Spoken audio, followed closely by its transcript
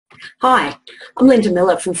Hi, I'm Linda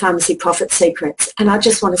Miller from Pharmacy Profit Secrets, and I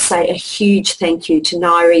just want to say a huge thank you to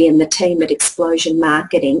Nairi and the team at Explosion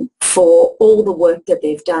Marketing for all the work that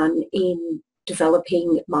they've done in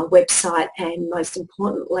developing my website and, most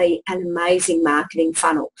importantly, an amazing marketing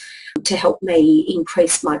funnel to help me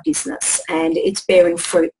increase my business, and it's bearing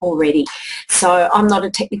fruit already. So I'm not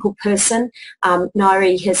a technical person.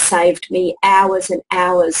 Nairi has saved me hours and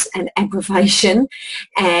hours and aggravation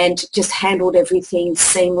and just handled everything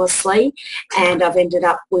seamlessly, and I've ended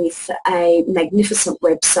up with a magnificent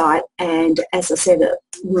website and, as I said,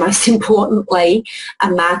 most importantly,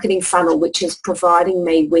 a marketing funnel which is providing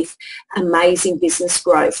me with amazing business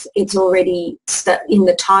growth. It's already, in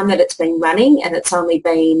the time that it's been running, and it's only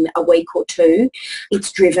been a week or two,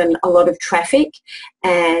 it's driven a lot of traffic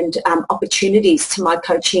and opportunities to my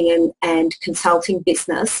coaching and consulting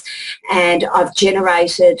business. And I've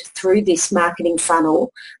generated, through this marketing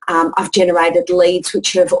funnel, I've generated leads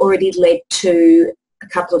which have already led to a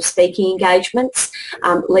couple of speaking engagements,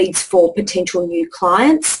 leads for potential new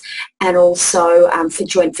clients, and also for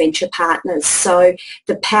joint venture partners. So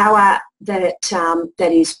the power that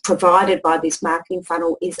is provided by this marketing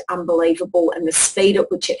funnel is unbelievable, and the speed at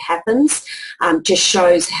which it happens just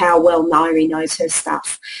shows how well Nairi knows her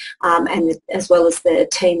stuff, and as well as the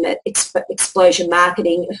team at Explosion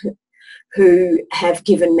Marketing, who have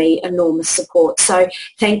given me enormous support. So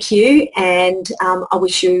thank you, and I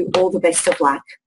wish you all the best of luck.